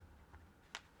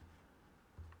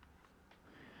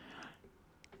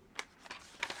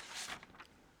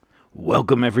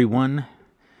Welcome, everyone,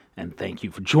 and thank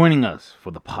you for joining us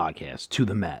for the podcast To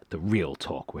the Mat, the real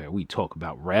talk, where we talk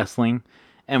about wrestling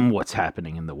and what's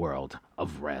happening in the world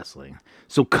of wrestling.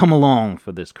 So come along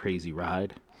for this crazy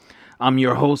ride. I'm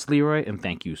your host, Leroy, and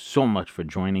thank you so much for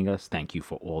joining us. Thank you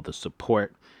for all the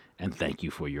support, and thank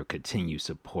you for your continued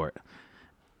support.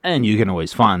 And you can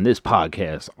always find this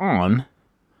podcast on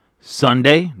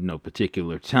Sunday, no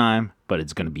particular time, but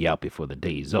it's going to be out before the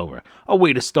day is over. A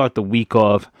way to start the week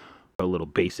off. A little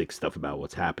basic stuff about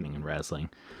what's happening in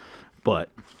wrestling, but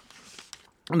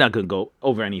I'm not going to go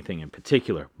over anything in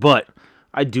particular, but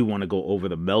I do want to go over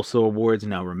the Meltzer Awards.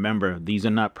 Now remember, these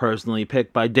are not personally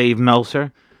picked by Dave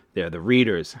Meltzer, they're the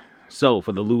readers. So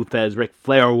for the Lou Thesz Ric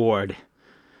Flair Award,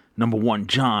 number 1,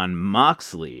 Jon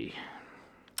Moxley.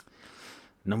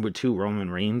 Number 2, Roman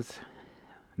Reigns.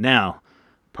 Now,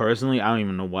 personally, I don't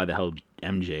even know why the hell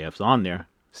MJF's on there.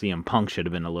 CM Punk should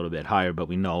have been a little bit higher, but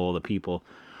we know all the people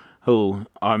who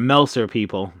are Meltzer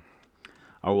people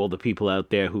are all the people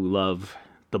out there who love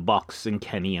the Bucks and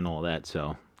Kenny and all that.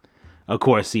 So, of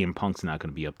course, CM Punk's not going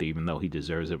to be up there, even though he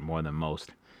deserves it more than most.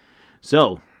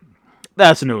 So,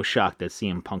 that's no shock that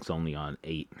CM Punk's only on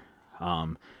 8.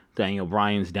 Daniel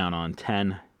Bryan's down on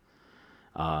 10.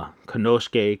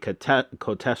 Konosuke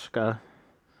Koteshka.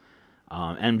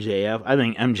 MJF. I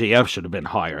think MJF should have been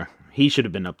higher. He should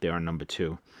have been up there on number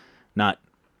 2.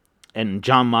 And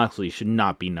Jon Moxley should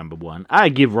not be number 1. I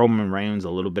give Roman Reigns a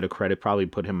little bit of credit. Probably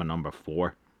put him on number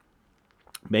 4.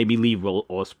 Maybe leave Will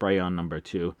Ospreay on number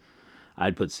 2.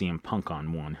 I'd put CM Punk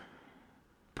on 1.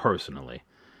 Personally.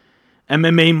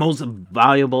 MMA most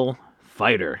valuable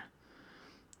fighter.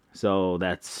 So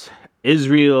that's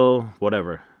Israel,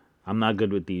 whatever. I'm not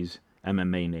good with these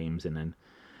MMA names. And then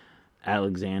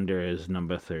Alexander is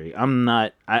number 3.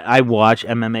 I watch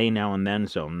MMA now and then,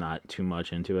 so I'm not too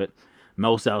much into it.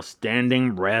 Most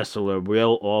outstanding wrestler,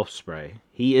 Will Ospreay.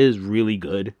 He is really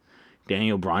good.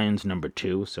 Daniel Bryan's number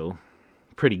 2, so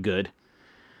pretty good.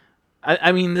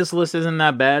 I mean, this list isn't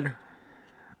that bad.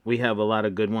 We have a lot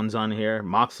of good ones on here.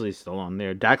 Moxley's still on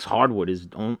there. Dax Hardwood is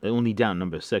only down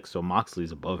number 6, so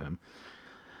Moxley's above him.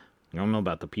 I don't know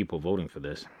about the people voting for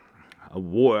this.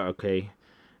 Okay.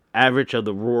 Average of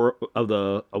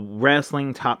the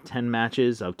wrestling top 10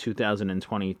 matches of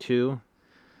 2022.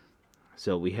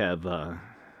 So we have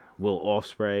Will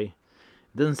Ospreay. It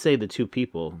doesn't say the 2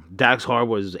 people. Dax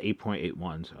Hardwood is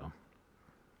 8.81, so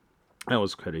that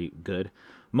was pretty good.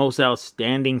 Most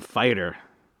outstanding fighter.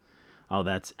 Oh,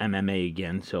 that's MMA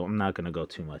again, so I'm not going to go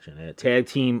too much in it. Tag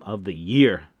team of the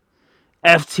year.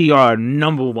 FTR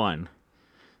number 1.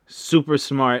 Super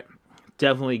smart.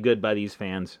 Definitely good by these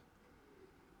fans.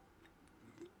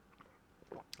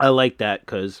 I like that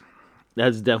because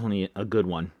that's definitely a good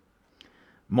one.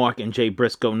 Mark and Jay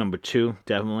Briscoe, number 2,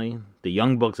 definitely. The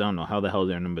Young Bucks, I don't know how the hell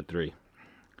they're number 3.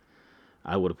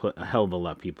 I would have put a hell of a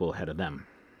lot of people ahead of them.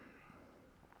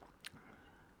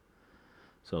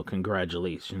 So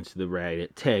congratulations to the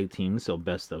Riot Tag Team. So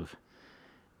best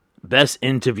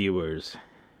interviewers.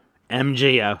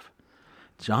 MJF.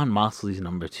 Jon Moxley's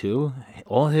number 2.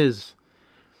 All his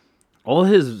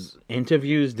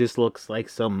interviews, this looks like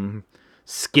some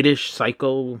skittish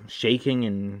psycho shaking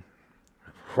and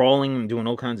crawling and doing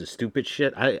all kinds of stupid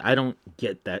shit. I don't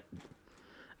get that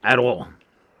at all.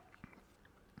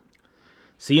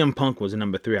 CM Punk was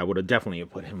number 3. I would have definitely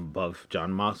put him above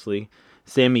Jon Moxley.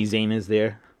 Sami Zayn is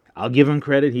there. I'll give him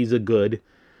credit. He's good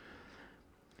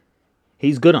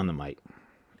on the mic.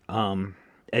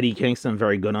 Eddie Kingston,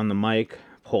 very good on the mic.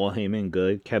 Paul Heyman,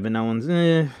 good. Kevin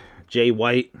Owens, Jay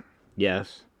White,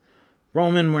 yes.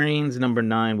 Roman Reigns, number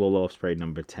 9. Will Ospreay,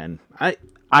 number 10.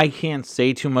 I can't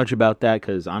say too much about that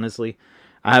because, honestly,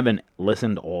 I haven't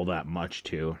listened all that much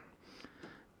to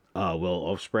Will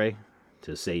Ospreay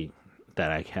to say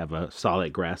that I have a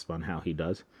solid grasp on how he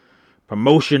does.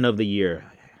 Promotion of the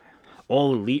year.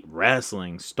 All Elite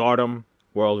Wrestling. Stardom,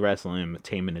 World Wrestling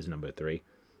Entertainment is number 3.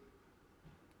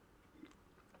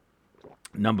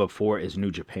 Number 4 is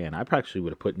New Japan. I actually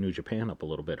would have put New Japan up a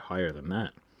little bit higher than that.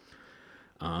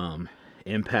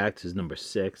 Impact is number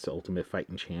 6. Ultimate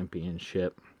Fighting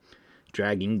Championship.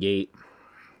 Dragon Gate.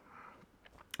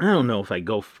 I don't know if I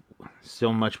go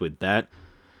so much with that.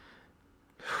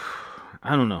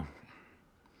 I don't know.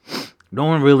 No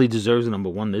one really deserves number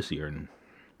 1 this year.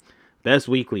 Best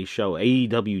weekly show,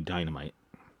 AEW Dynamite.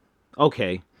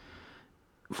 Okay.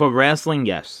 For wrestling,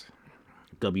 yes.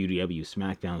 WW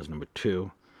SmackDown is number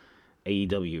 2.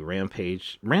 AEW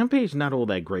Rampage. Rampage not all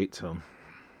that great, so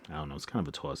I don't know. It's kind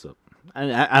of a toss-up.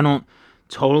 I don't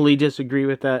totally disagree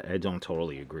with that. I don't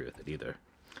totally agree with it either.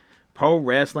 Pro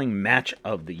Wrestling Match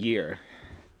of the Year.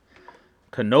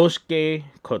 Konosuke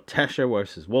Kotesha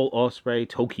versus Will Ospreay,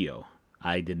 Tokyo.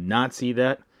 I did not see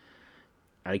that.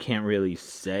 I can't really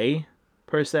say,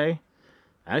 per se.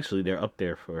 Actually, they're up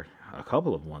there for a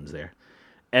couple of ones there.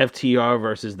 FTR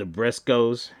versus the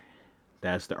Briscoes.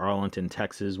 That's the Arlington,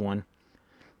 Texas one.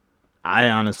 I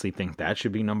honestly think that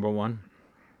should be number one.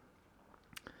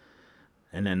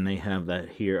 And then they have that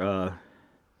here.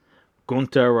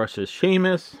 Gunther versus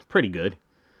Sheamus. Pretty good.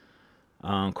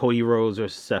 Cody Rhodes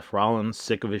versus Seth Rollins.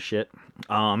 Sick of his shit.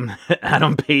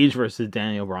 Adam Page versus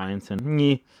Daniel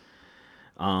Bryanson.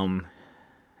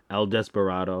 El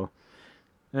Desperado.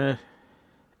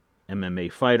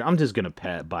 MMA fighter. I'm just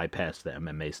gonna bypass the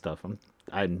MMA stuff.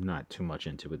 I'm not too much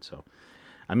into it, so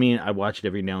I mean I watch it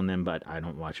every now and then, but I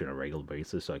don't watch it on a regular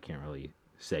basis, so I can't really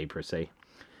say per se.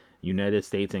 United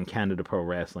States and Canada Pro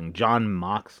Wrestling. Jon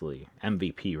Moxley,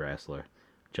 MVP wrestler.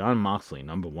 Jon Moxley,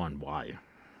 number one. Why?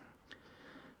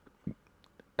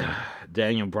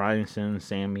 Daniel Bryanson,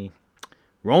 Sammy.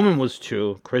 Roman was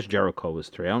 2. Chris Jericho was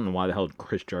 3. I don't know why the hell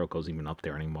Chris Jericho's even up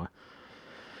there anymore.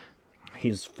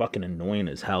 He's fucking annoying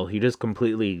as hell. He just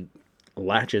completely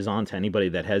latches on to anybody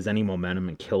that has any momentum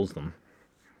and kills them.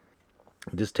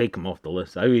 Just take him off the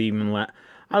list. I would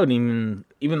even,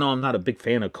 even though I'm not a big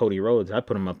fan of Cody Rhodes, I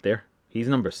put him up there. He's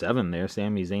number 7 there.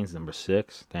 Sami Zayn's number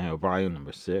 6. Daniel Bryan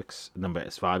number 6. Number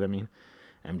 5, I mean.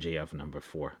 MJF number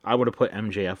 4. I would have put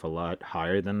MJF a lot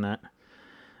higher than that.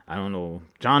 I don't know.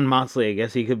 Jon Moxley, I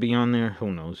guess he could be on there.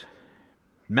 Who knows?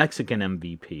 Mexican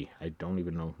MVP. I don't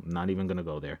even know. I'm not even going to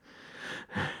go there.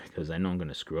 Because I know I'm going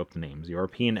to screw up the names.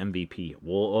 European MVP.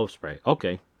 Will Ospreay.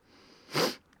 Okay.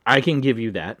 I can give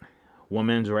you that.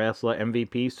 Women's Wrestler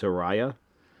MVP. Saraya.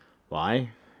 Why?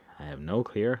 I have no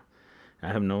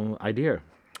idea.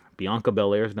 Bianca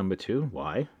Belair's number 2.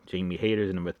 Why? Jamie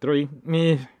Hayter's number 3.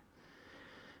 Meh.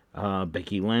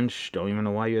 Becky Lynch. Don't even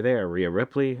know why you're there. Rhea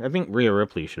Ripley. I think Rhea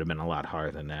Ripley should have been a lot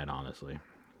higher than that, honestly.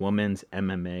 Women's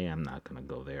MMA. I'm not going to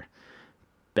go there.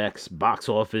 Beck's box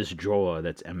office drawer.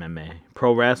 That's MMA.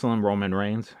 Pro Wrestling. Roman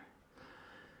Reigns.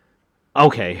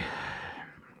 Okay.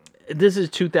 This is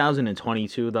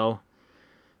 2022, though.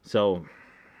 So,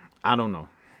 I don't know.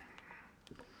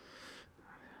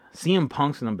 CM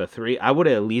Punk's number 3. I would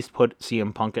at least put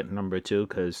CM Punk at number 2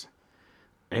 because,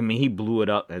 I mean, he blew it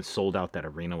up and sold out that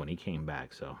arena when he came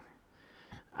back. So,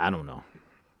 I don't know.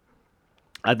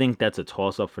 I think that's a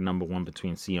toss-up for number 1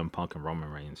 between CM Punk and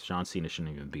Roman Reigns. John Cena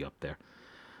shouldn't even be up there.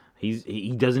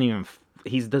 He doesn't even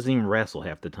wrestle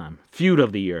half the time. Feud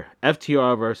of the year.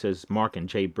 FTR versus Mark and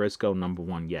Jay Briscoe. Number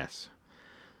 1, yes.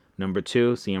 Number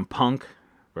 2, CM Punk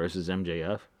versus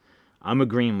MJF. I'm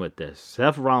agreeing with this.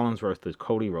 Seth Rollins versus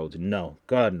Cody Rhodes. No.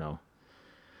 God, no.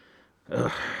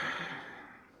 Ugh.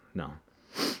 No.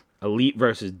 Elite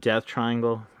versus Death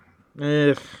Triangle.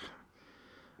 Bloodline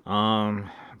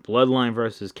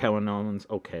versus Kevin Owens.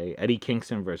 Okay. Eddie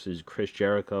Kingston versus Chris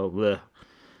Jericho. Blech.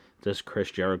 Just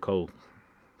Chris Jericho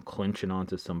clinching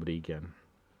onto somebody again.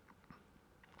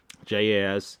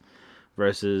 JAS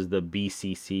versus the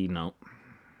BCC. No.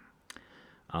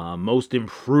 Most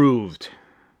improved.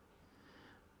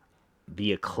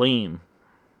 The Acclaim.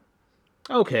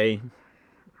 Okay.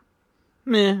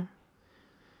 Meh.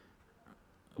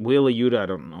 Wheeler Yuta, I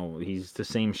don't know. He's the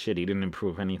same shit. He didn't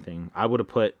improve anything. I would have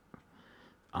put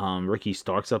Ricky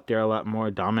Starks up there a lot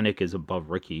more. Dominic is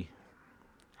above Ricky.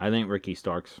 I think Ricky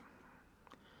Starks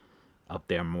up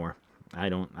there more. I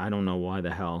don't know why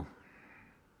the hell.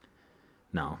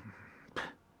 No.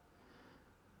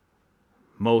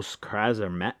 Most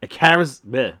charismatic.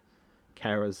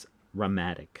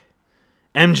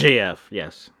 MJF,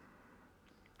 yes.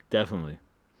 Definitely.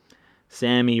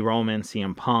 Sammy, Roman,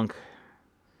 CM Punk,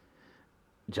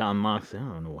 Jon Moxley. I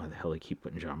don't know why the hell they keep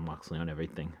putting Jon Moxley on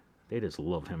everything. They just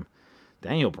love him.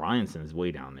 Daniel Bryanson is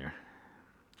way down there.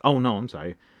 Oh, no, I'm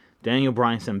sorry. Daniel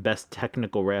Bryanson Best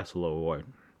Technical Wrestler Award.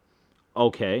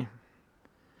 Okay.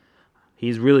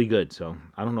 He's really good, so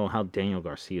I don't know how Daniel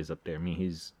Garcia's up there. I mean,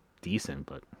 he's decent,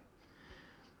 but...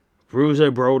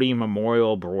 Bruiser Brody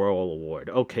Memorial Broil Award.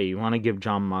 Okay, you want to give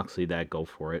Jon Moxley that, go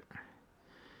for it.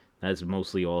 That's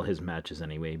mostly all his matches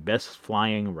anyway. Best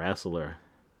Flying Wrestler.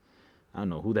 I don't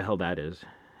know who the hell that is.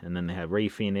 And then they have Rey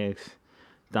Fenix.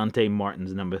 Dante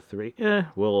Martin's number 3.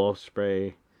 Will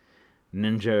Ospreay.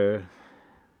 Ninja.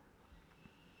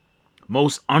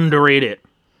 Most underrated.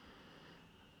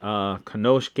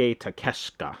 Konosuke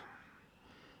Takeshita.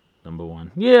 Number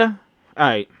 1. Yeah.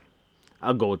 Alright.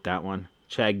 I'll go with that one.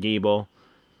 Chad Gable.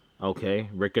 Okay.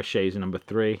 Ricochet's number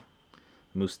 3.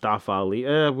 Mustafa Ali.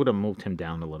 Would have moved him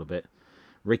down a little bit.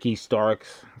 Ricky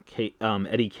Starks.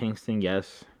 Eddie Kingston.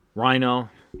 Yes. Rhino.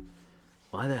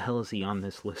 Why the hell is he on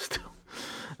this list?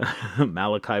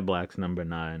 Malachi Black's number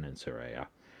 9, and Saraya.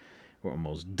 We're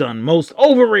almost done. Most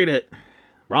overrated.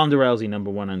 Ronda Rousey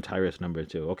number 1 and Tyrus number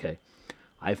 2. Okay.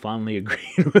 I finally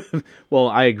agreed with. Well,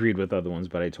 I agreed with other ones,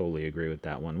 but I totally agree with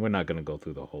that one. We're not going to go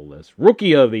through the whole list.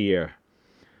 Rookie of the Year.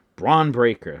 Braun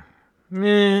Breaker.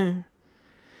 Meh.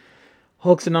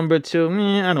 Hulk's number 2.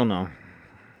 Meh, I don't know.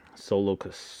 Solo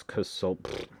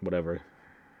whatever.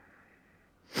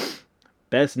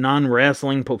 Best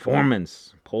non-wrestling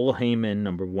performance. Paul Heyman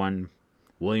number 1.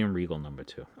 William Regal number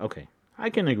 2. Okay.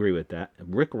 I can agree with that.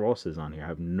 Rick Ross is on here. I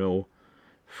have no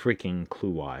freaking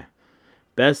clue why.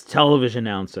 Best television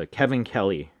announcer, Kevin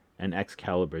Kelly, and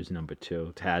Excalibur's number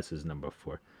 2. Taz is number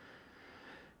 4.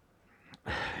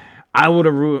 I would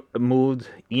have moved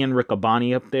Ian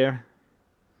Riccaboni up there.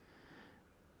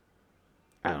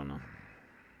 I don't know.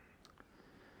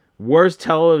 Worst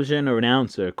television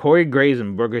announcer, Corey Graves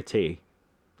and Booker T.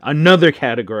 Another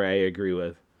category I agree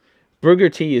with. Booker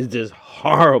T is just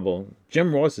horrible.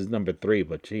 Jim Ross is number 3,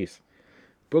 but jeez.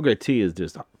 Booker T is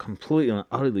just completely and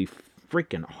utterly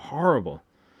freaking horrible.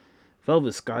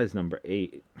 Velvet Sky's number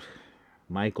 8.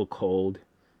 Michael Cole,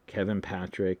 Kevin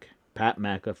Patrick, Pat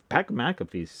McAfee. Pat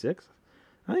McAfee's 6.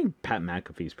 I think Pat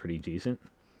McAfee's pretty decent.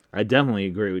 I definitely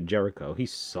agree with Jericho. He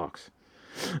sucks.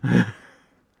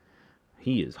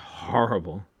 He is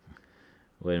horrible.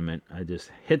 Wait a minute. I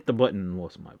just hit the button and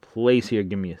lost my place here.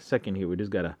 Give me a second here. We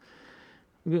just gotta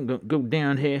go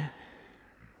down here.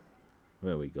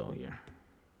 Where we go here?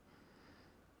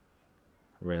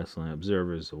 Wrestling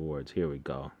Observers Awards. Here we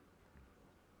go.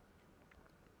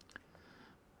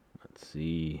 Let's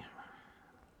see.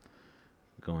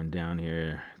 Going down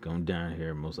here.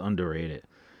 Most underrated.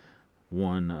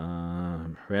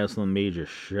 One wrestling major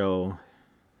show.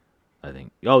 I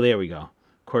think. Oh, there we go.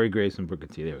 Corey Graves and Booker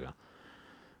T. There we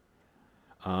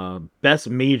go. Best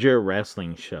major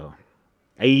wrestling show.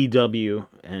 AEW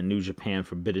and New Japan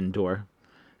Forbidden Door.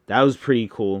 That was pretty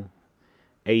cool.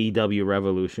 AEW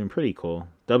Revolution, pretty cool.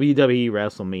 WWE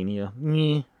WrestleMania,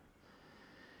 meh.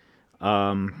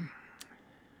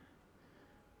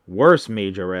 Worst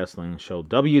major wrestling show,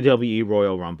 WWE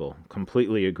Royal Rumble.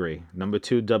 Completely agree. Number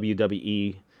 2,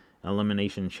 WWE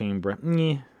Elimination Chamber.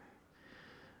 Meh.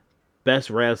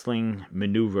 Best wrestling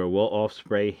maneuver, Will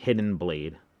Ospreay Hidden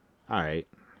Blade. Alright.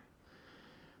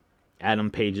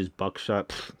 Adam Page's Buckshot.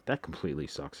 Pfft, that completely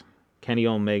sucks. Kenny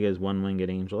Omega's One-Winged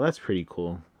Angel. That's pretty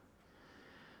cool.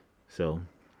 So,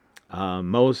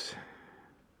 most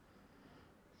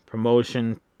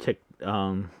promotion, the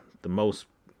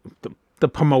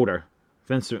promoter,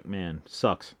 Vince McMahon,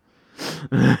 sucks.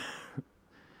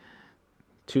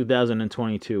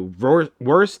 2022,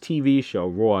 worst TV show,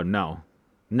 Raw, no.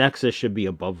 Nexus should be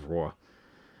above Raw.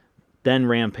 Then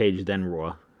Rampage, then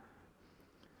Raw.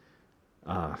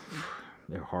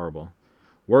 They're horrible.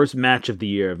 Worst match of the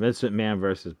year, Vince McMahon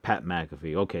versus Pat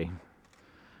McAfee. Okay.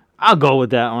 I'll go with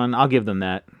that one. I'll give them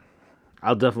that.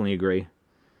 I'll definitely agree.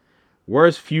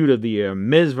 Worst feud of the year,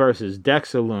 Miz versus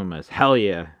Dexter Lumis. Hell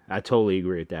yeah. I totally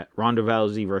agree with that. Ronda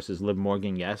Rousey versus Liv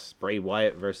Morgan. Yes. Bray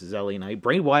Wyatt versus LA Knight.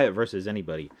 Bray Wyatt versus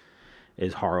anybody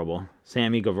is horrible.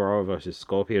 Sammy Guevara versus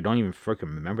Scorpio. Don't even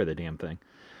freaking remember the damn thing.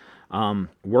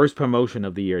 Worst promotion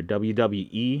of the year,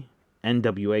 WWE,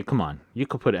 NWA. Come on. You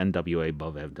could put NWA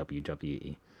above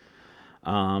WWE.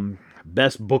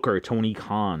 Best Booker, Tony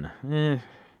Khan.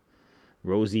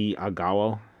 Rosie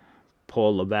Agawa,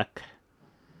 Paul Levesque.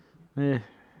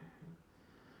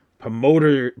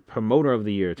 Promoter of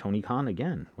the year, Tony Khan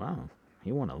again. Wow,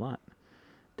 he won a lot.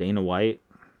 Dana White.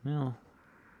 Well,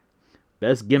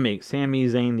 best gimmick, Sami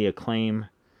Zayn, The Acclaim,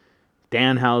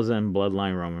 Danhausen,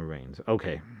 Bloodline, Roman Reigns.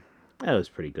 Okay, that was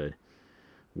pretty good.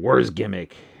 Worst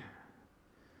gimmick,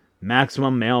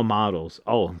 Maximum Male Models.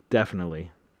 Oh,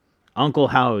 definitely. Uncle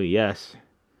Howie, yes.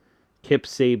 Kip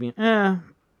Sabian.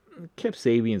 Kip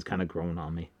Sabian's kind of grown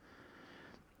on me.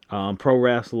 Pro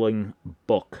Wrestling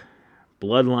Book.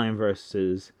 Bloodline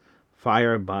versus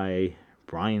Fire by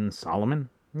Brian Solomon.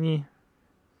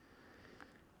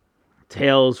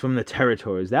 Tales from the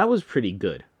Territories. That was pretty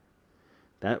good.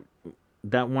 That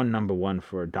won number 1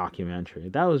 for a documentary.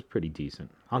 That was pretty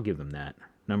decent. I'll give them that.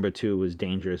 Number 2 was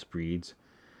Dangerous Breeds.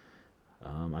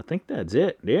 I think that's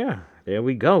it. Yeah, there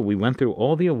we go. We went through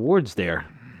all the awards there.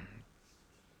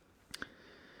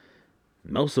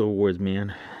 Most of the awards,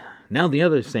 man. Now the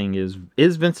other thing is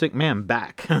Vince McMahon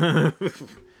back?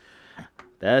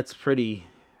 That's pretty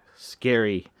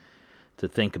scary to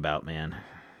think about, man.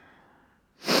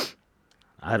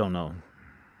 I don't know.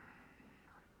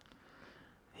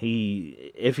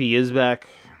 If he is back,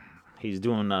 he's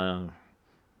doing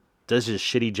does his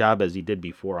shitty job as he did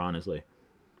before, honestly.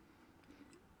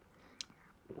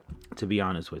 to be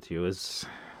honest with you.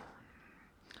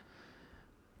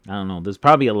 I don't know. There's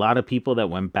probably a lot of people that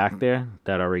went back there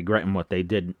that are regretting what they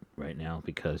did right now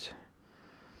because.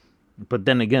 But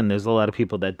then again, there's a lot of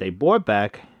people that they brought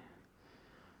back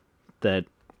that,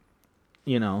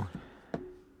 you know,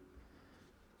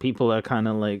 people are kind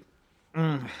of like,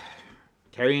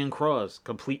 Karrion Kross,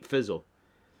 complete fizzle.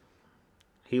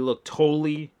 He looked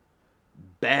totally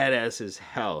badass as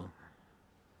hell.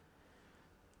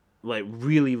 Like,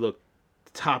 really looked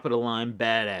top of the line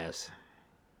badass.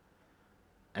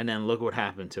 And then look what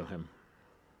happened to him.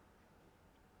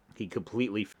 He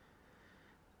completely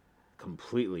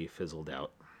fizzled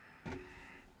out.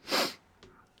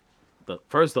 But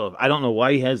first off, I don't know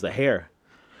why he has the hair.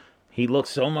 He looks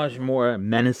so much more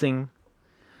menacing.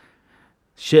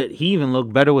 Shit, he even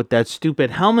looked better with that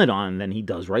stupid helmet on than he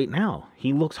does right now.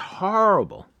 He looks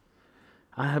horrible.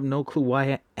 I have no clue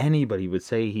why anybody would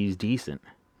say he's decent.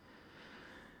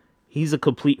 He's a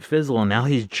complete fizzle, and now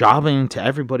he's jobbing to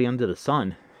everybody under the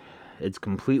sun. It's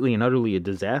completely and utterly a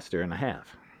disaster and a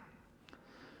half.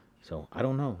 So, I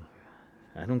don't know.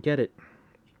 I don't get it.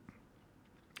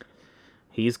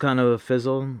 He's kind of a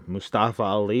fizzle. Mustafa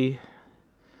Ali.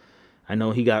 I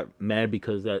know he got mad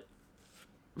because that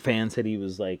fan said he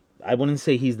was like, I wouldn't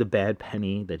say he's the bad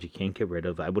penny that you can't get rid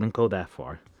of. I wouldn't go that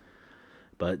far.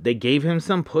 But they gave him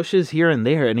some pushes here and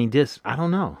there, and he just, I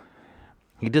don't know.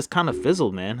 He just kind of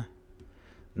fizzled, man.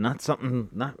 Not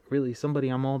really somebody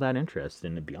I'm all that interested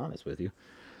in, to be honest with you.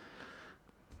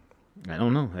 I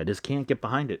don't know. I just can't get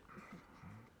behind it.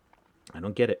 I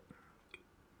don't get it.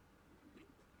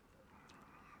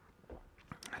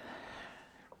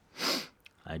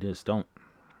 I just don't.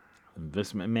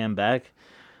 Vince McMahon back.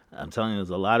 I'm telling you, there's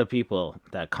a lot of people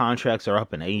that contracts are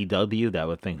up in AEW that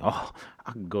would think, oh,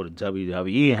 I could go to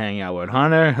WWE, hang out with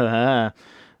Hunter.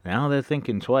 Now they're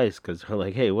thinking twice because they're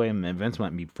like, hey, wait a minute, Vince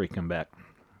might be freaking back.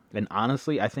 And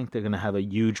honestly, I think they're going to have a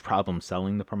huge problem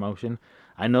selling the promotion.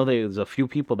 I know there's a few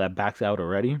people that backed out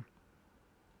already.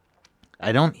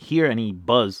 I don't hear any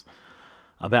buzz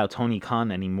about Tony Khan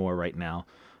anymore right now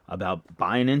about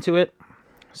buying into it.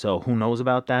 So who knows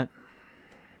about that?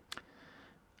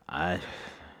 I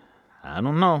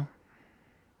don't know.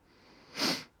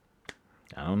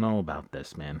 I don't know about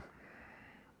this, man.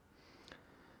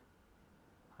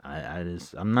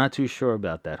 I'm not too sure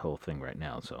about that whole thing right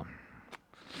now, so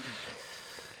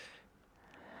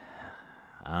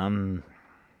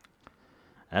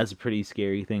that's a pretty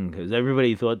scary thing because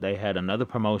everybody thought they had another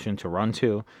promotion to run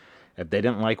to if they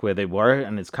didn't like where they were,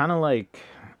 and it's kind of like,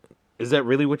 is that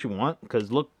really what you want?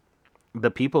 Because look,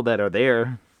 the people that are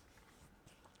there,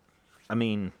 I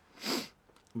mean,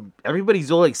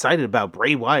 everybody's all excited about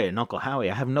Bray Wyatt and Uncle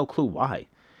Howie. I have no clue why.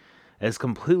 It's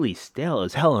completely stale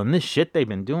as hell, and this shit they've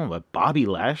been doing with Bobby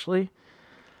Lashley,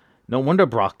 no wonder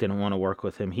Brock didn't want to work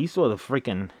with him. He saw the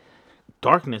freaking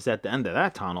darkness at the end of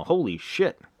that tunnel. Holy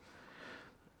shit.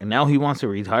 And now he wants to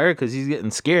retire because he's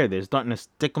getting scared. They're starting to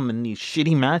stick him in these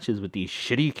shitty matches with these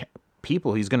shitty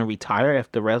people. He's going to retire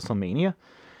after WrestleMania.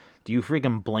 Do you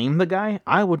freaking blame the guy?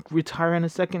 I would retire in a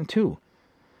second too.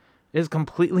 It's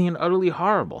completely and utterly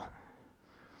horrible.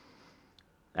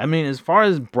 I mean, as far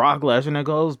as Brock Lesnar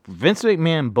goes, Vince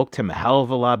McMahon booked him a hell of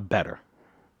a lot better.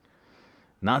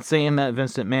 Not saying that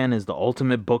Vince McMahon is the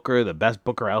ultimate booker, the best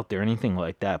booker out there, anything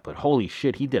like that, but holy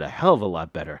shit, he did a hell of a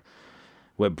lot better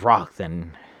with Brock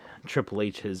than Triple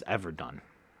H has ever done.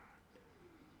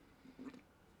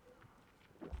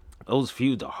 Those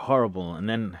feuds are horrible, and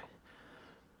then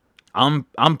I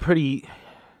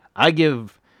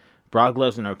give Brock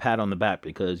Lesnar a pat on the back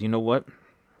because you know what?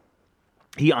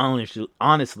 He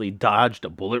honestly dodged a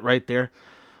bullet right there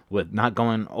with not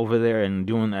going over there and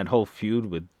doing that whole feud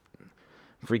with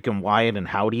freaking Wyatt and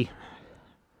Howdy.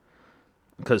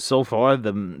 Because so far,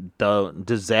 the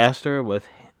disaster with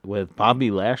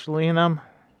Bobby Lashley and them,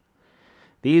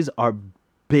 these are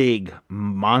big,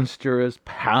 monstrous,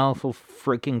 powerful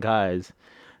freaking guys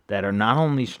that are not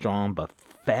only strong, but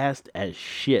fast as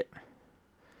shit.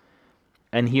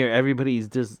 And here, everybody's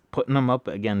just putting them up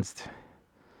against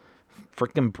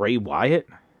freaking Bray Wyatt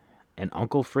and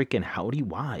Uncle freaking Howdy.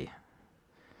 Why?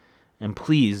 And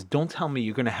please, don't tell me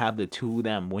you're going to have the two of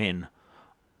them win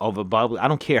over Bobby. I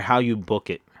don't care how you book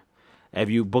it. If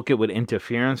you book it with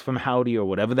interference from Howdy or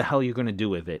whatever the hell you're going to do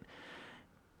with it.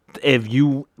 If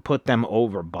you put them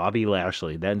over Bobby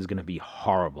Lashley, that is going to be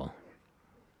horrible.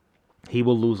 He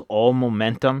will lose all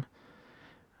momentum.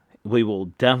 We will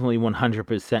definitely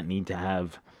 100% need to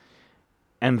have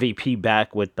MVP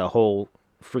back with the whole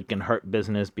freaking Hurt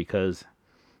business because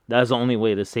that's the only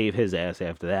way to save his ass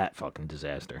after that fucking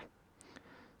disaster.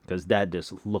 because that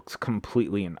just looks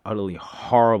completely and utterly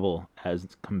horrible as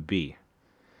it can be.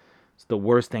 It's the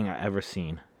worst thing I ever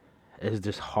seen. It's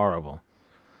just horrible.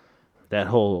 That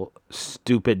whole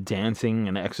stupid dancing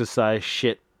and exercise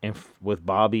shit with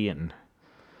Bobby, and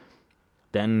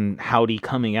then Howdy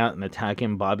coming out and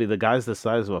attacking Bobby. The guy's the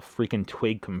size of a freaking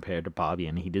twig compared to Bobby,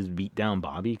 and he just beat down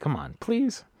Bobby. Come on,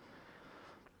 please.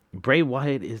 Bray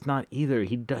Wyatt is not either.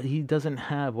 He doesn't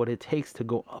have what it takes to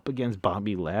go up against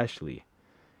Bobby Lashley.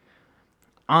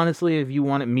 Honestly, if you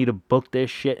wanted me to book this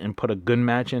shit and put a good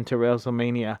match into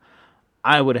WrestleMania,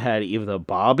 I would have had either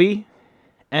Bobby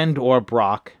and or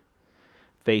Brock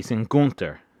facing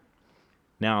Gunther.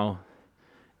 Now,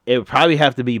 it would probably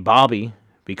have to be Bobby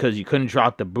because you couldn't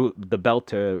drop the belt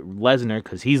to Lesnar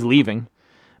because he's leaving.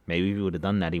 Maybe he would have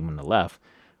done that, he wouldn't have left.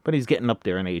 But he's getting up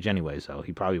there in age anyway, so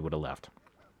he probably would have left.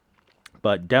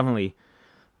 But definitely,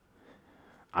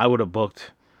 I would have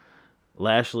booked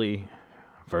Lashley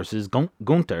versus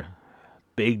Gunther.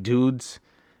 Big dudes,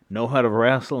 know how to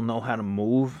wrestle, know how to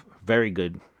move. Very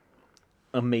good.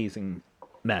 Amazing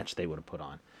match they would have put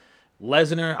on.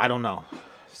 Lesnar, I don't know.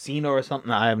 Cena or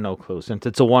something, I have no clue. Since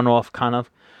it's a one-off kind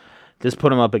of, just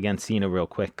put him up against Cena real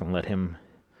quick and let him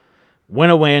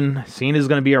win a win. Cena's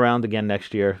going to be around again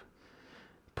next year.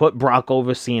 Put Brock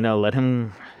over Cena. Let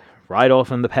him ride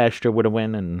off in the pasture with a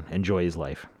win and enjoy his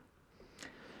life.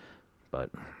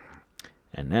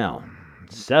 And now,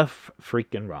 Seth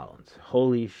freaking Rollins.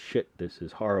 Holy shit, this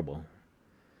is horrible.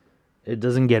 It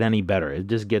doesn't get any better. It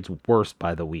just gets worse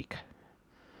by the week.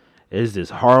 It is this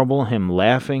horrible, him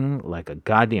laughing like a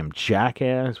goddamn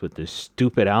jackass with his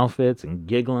stupid outfits and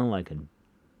giggling like a...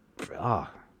 I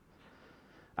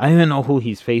don't even know who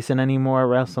he's facing anymore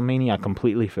at WrestleMania. I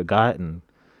completely forgot, and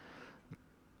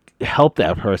help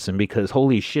that person, because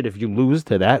holy shit, if you lose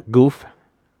to that goof,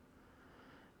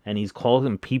 and he's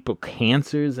calling people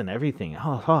cancers and everything.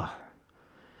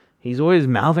 He's always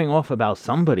mouthing off about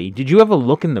somebody. Did you ever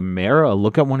look in the mirror or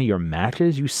look at one of your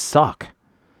matches? You suck.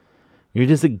 You're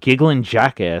just a giggling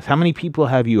jackass. How many people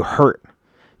have you hurt?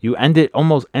 You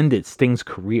almost ended Sting's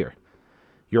career.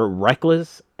 You're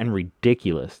reckless and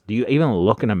ridiculous. Do you even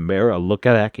look in a mirror or look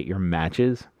back at your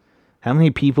matches? How many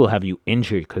people have you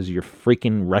injured because of your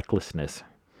freaking recklessness?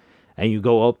 And you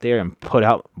go out there and put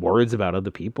out words about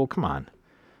other people? Come on.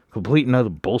 Complete another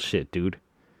bullshit, dude.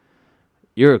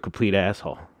 You're a complete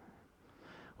asshole.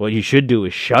 What you should do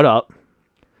is shut up.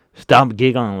 Stop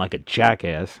giggling like a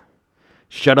jackass.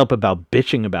 Shut up about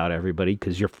bitching about everybody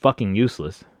because you're fucking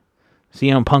useless.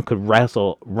 CM Punk could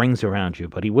wrestle rings around you,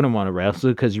 but he wouldn't want to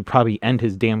wrestle because you probably end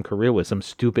his damn career with some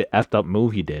stupid effed up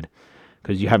move you did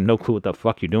because you have no clue what the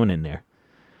fuck you're doing in there.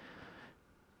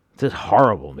 It's just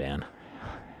horrible, man.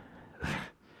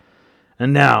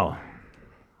 And now,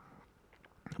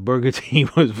 Booker T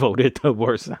was voted the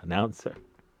worst announcer.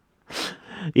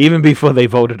 Even before they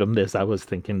voted him this, I was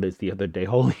thinking this the other day.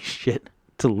 Holy shit.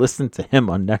 To listen to him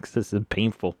on Nexus is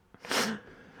painful.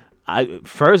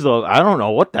 First of all, I don't know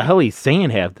what the hell he's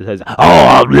saying half the time.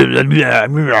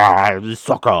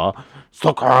 Sucker.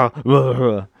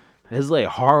 It's like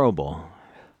horrible.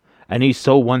 And he's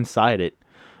so one-sided.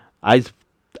 I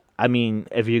mean,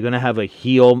 if you're going to have a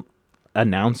heel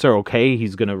announcer, okay,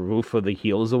 he's going to root for the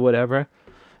heels or whatever.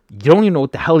 You don't even know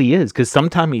what the hell he is, because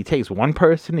sometimes he takes one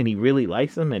person and he really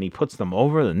likes them and he puts them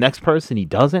over. The next person he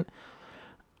doesn't.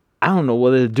 I don't know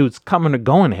whether the dude's coming or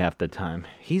going half the time.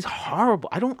 He's horrible.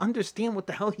 I don't understand what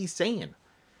the hell he's saying.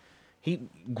 He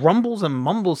grumbles and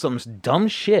mumbles some dumb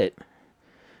shit.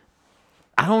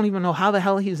 I don't even know how the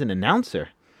hell he's an announcer.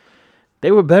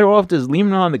 They were better off just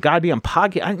leaving him on the goddamn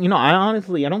podcast. I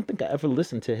honestly don't think I ever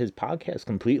listened to his podcast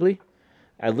completely.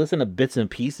 I listen to bits and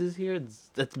pieces here.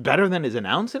 That's better than his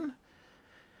announcing.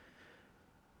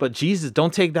 But Jesus,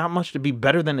 don't take that much to be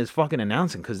better than his fucking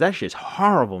announcing, because that shit's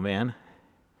horrible, man.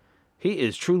 He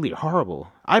is truly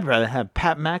horrible. I'd rather have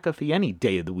Pat McAfee any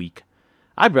day of the week.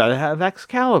 I'd rather have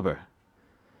Excalibur.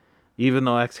 Even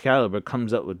though Excalibur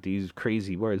comes up with these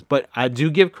crazy words. But I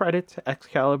do give credit to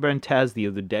Excalibur and Taz the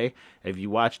other day. If you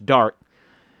watch Dark,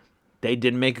 they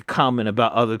did make a comment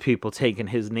about other people taking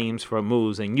his names for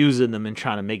moves and using them and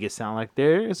trying to make it sound like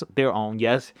their own.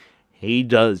 Yes, he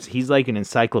does. He's like an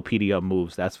encyclopedia of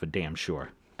moves. That's for damn sure.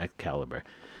 Excalibur.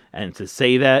 And to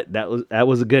say that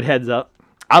was a good heads up.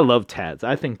 I love Taz.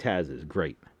 I think Taz is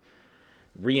great.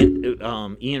 Ian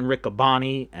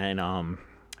Riccaboni and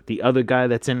the other guy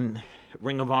that's in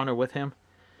Ring of Honor with him,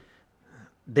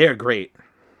 they're great.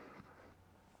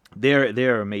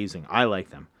 They're amazing. I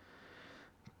like them.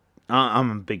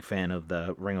 I'm a big fan of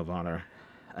the Ring of Honor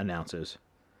announcers.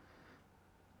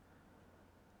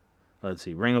 Let's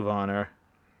see. Ring of Honor.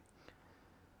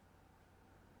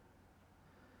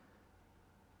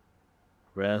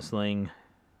 Wrestling.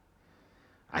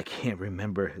 I can't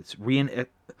remember. It's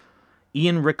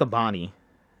Ian Riccaboni,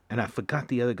 and I forgot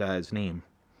the other guy's name.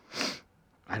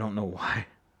 I don't know why.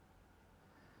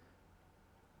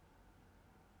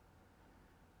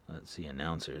 Let's see,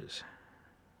 announcers.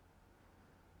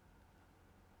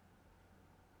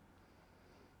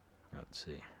 Let's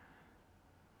see.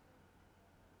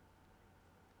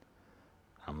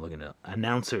 I'm looking at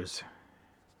announcers.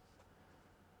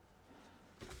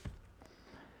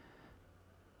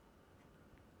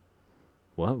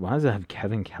 What? Why does it have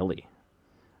Kevin Kelly?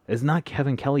 It's not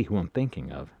Kevin Kelly who I'm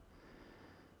thinking of.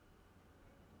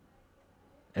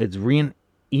 It's Ian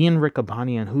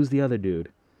Riccaboni, and who's the other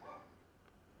dude?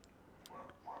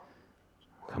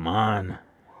 Come on.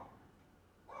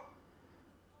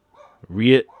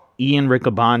 Ian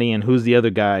Riccaboni, and who's the other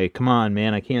guy? Come on,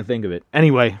 man. I can't think of it.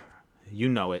 Anyway, you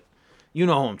know it. You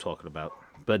know who I'm talking about.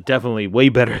 But definitely way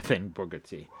better than Booker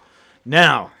T.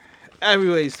 Now,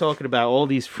 everybody's talking about all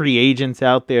these free agents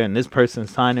out there, and this person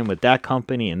signing with that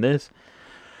company and this.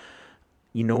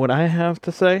 You know what I have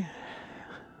to say?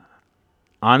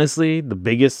 Honestly, the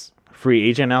biggest free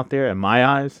agent out there in my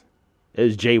eyes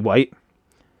is Jay White.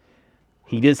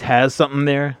 He just has something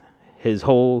there. His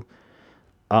whole,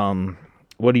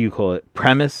 what do you call it,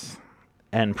 premise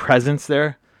and presence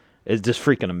there is just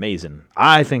freaking amazing.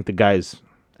 I think the guy's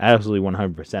absolutely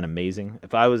 100% amazing.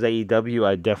 If I was AEW,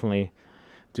 I'd definitely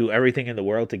do everything in the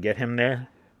world to get him there.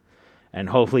 And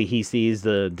hopefully he sees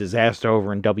the disaster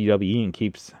over in WWE and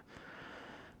keeps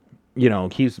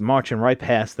marching right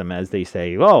past them, as they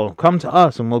say. Oh, come to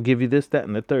us and we'll give you this, that,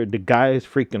 and the third. The guy is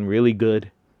freaking really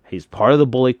good. He's part of the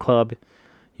Bullet Club.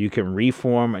 You can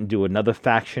reform and do another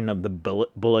faction of the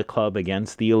Bullet Club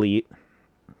against the Elite.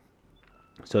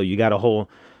 So you got a whole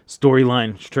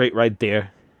storyline straight right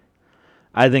there.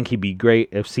 I think he'd be great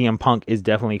if CM Punk is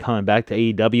definitely coming back to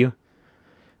AEW.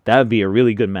 That would be a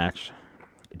really good match.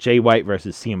 Jay White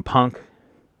versus CM Punk.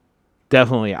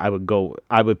 Definitely, I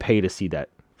would pay to see that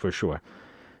for sure.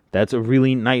 That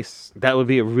would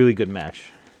be a really good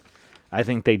match. I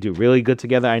think they do really good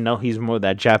together. I know he's more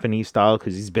that Japanese style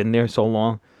because he's been there so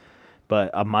long,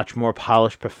 but a much more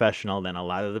polished professional than a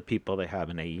lot of the people they have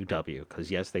in AEW.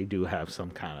 Because yes, they do have some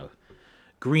kind of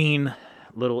green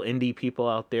little indie people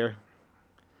out there.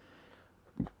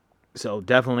 So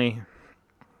definitely,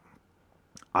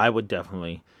 I would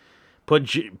definitely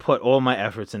put all my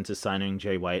efforts into signing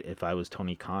Jay White if I was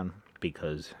Tony Khan,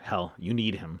 because hell, you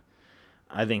need him.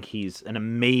 I think he's an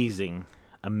amazing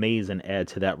add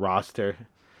to that roster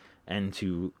and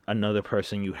to another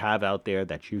person you have out there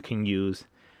that you can use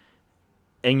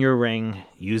in your ring,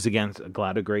 use against a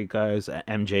lot of great guys.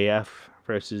 MJF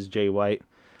versus Jay White,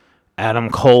 Adam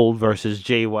Cole versus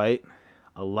Jay White,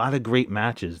 a lot of great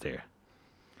matches there.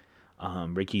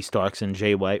 Ricky Starks and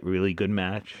Jay White, really good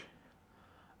match.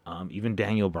 Even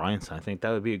Daniel Bryanson, I think that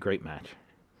would be a great match.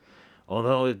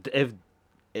 Although if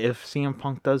CM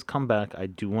Punk does come back, I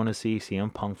do want to see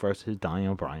CM Punk versus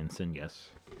Daniel Bryanson, yes.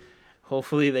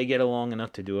 Hopefully they get along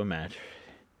enough to do a match.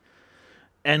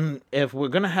 And if we're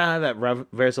going to have that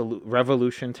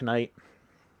Revolution tonight,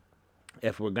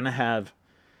 if we're going to have,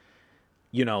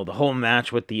 the whole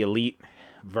match with the Elite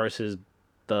versus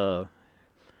the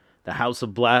House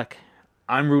of Black,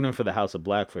 I'm rooting for the House of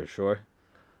Black for sure.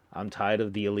 I'm tired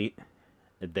of the Elite.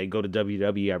 If they go to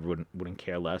WWE, I wouldn't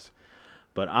care less.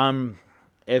 But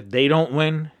if they don't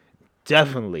win,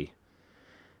 definitely.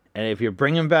 And if you're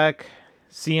bringing back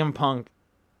CM Punk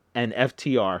and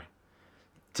FTR,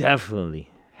 definitely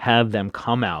have them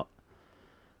come out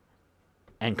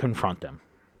and confront them.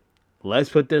 Let's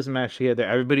put this match together.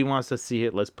 Everybody wants to see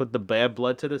it. Let's put the bad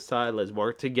blood to the side. Let's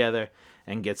work together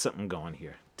and get something going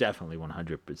here. Definitely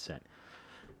 100%.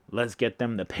 Let's get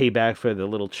them the payback for the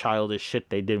little childish shit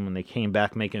they did when they came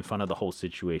back making fun of the whole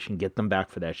situation. Get them back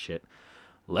for that shit.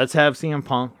 Let's have CM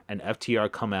Punk and FTR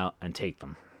come out and take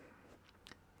them.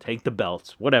 Take the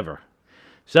belts, whatever.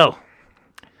 So,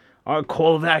 our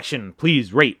call of action,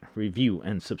 please rate, review,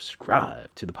 and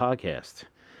subscribe to the podcast.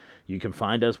 You can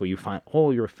find us where you find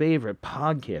all your favorite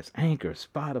podcasts, Anchor,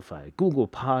 Spotify, Google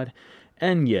Pod,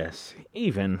 and yes,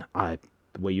 even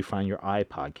where you find your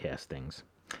iPodcast things.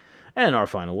 And our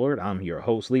final word, I'm your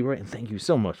host, Leroy, and thank you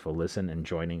so much for listening and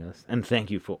joining us. And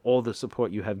thank you for all the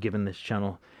support you have given this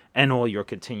channel and all your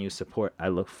continued support. I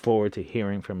look forward to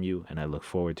hearing from you, and I look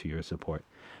forward to your support.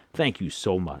 Thank you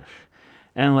so much.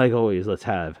 And like always, let's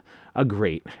have a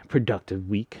great, productive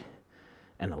week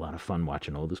and a lot of fun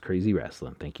watching all this crazy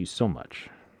wrestling. Thank you so much.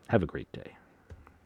 Have a great day.